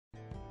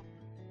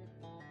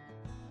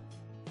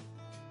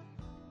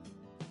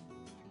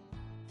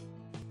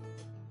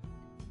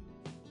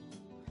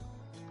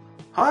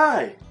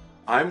Hi,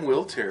 I'm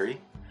Will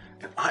Terry,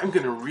 and I'm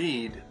going to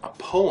read a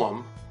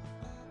poem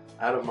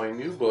out of my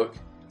new book,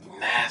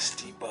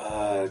 Nasty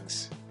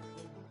Bugs.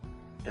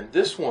 And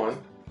this one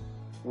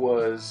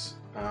was,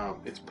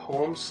 it's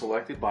poems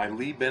selected by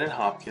Lee Bennett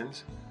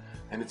Hopkins,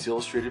 and it's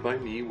illustrated by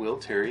me, Will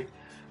Terry.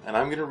 And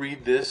I'm going to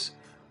read this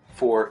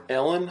for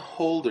Ellen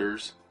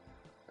Holder's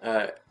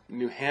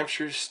New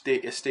Hampshire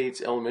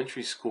Estates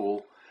Elementary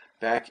School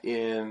back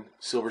in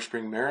Silver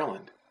Spring,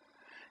 Maryland.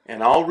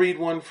 And I'll read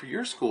one for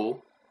your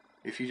school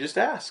if you just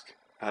ask,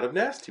 out of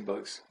Nasty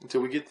Bugs,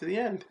 until we get to the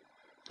end.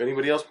 If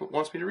anybody else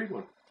wants me to read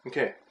one.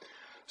 Okay,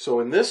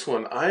 so in this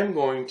one, I'm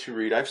going to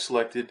read, I've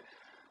selected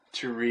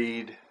to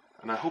read,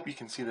 and I hope you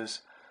can see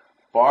this,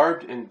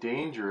 Barbed and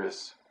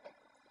Dangerous.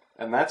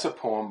 And that's a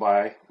poem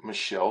by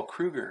Michelle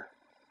Krueger.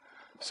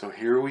 So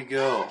here we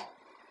go.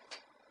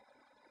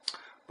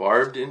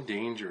 Barbed and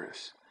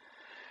Dangerous.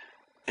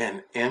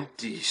 An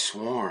empty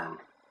swarm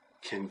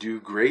can do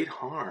great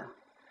harm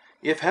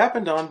if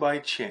happened on by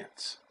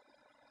chance.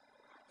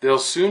 They'll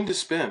soon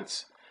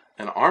dispense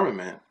an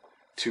armament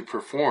to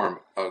perform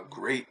a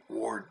great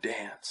war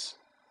dance.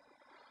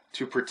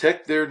 To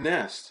protect their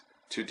nest,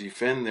 to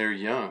defend their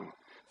young,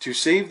 to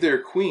save their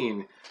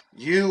queen,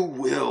 you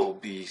will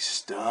be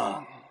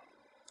stung.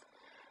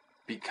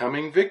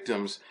 Becoming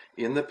victims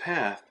in the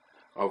path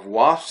of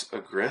wasp's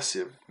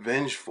aggressive,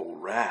 vengeful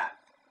wrath.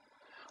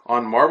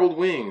 On marbled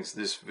wings,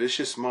 this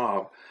vicious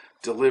mob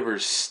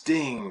delivers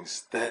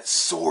stings that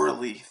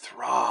sorely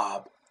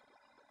throb.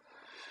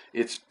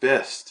 It's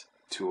best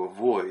to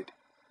avoid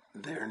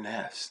their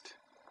nest.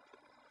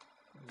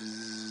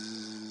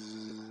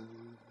 Bzzz.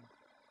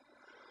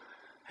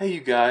 Hey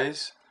you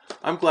guys,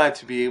 I'm glad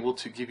to be able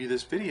to give you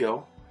this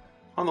video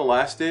on the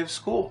last day of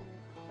school.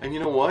 And you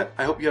know what?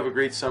 I hope you have a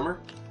great summer.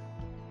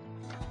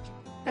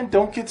 And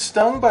don't get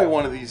stung by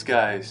one of these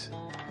guys.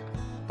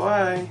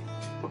 Bye.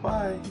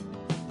 Bye-bye.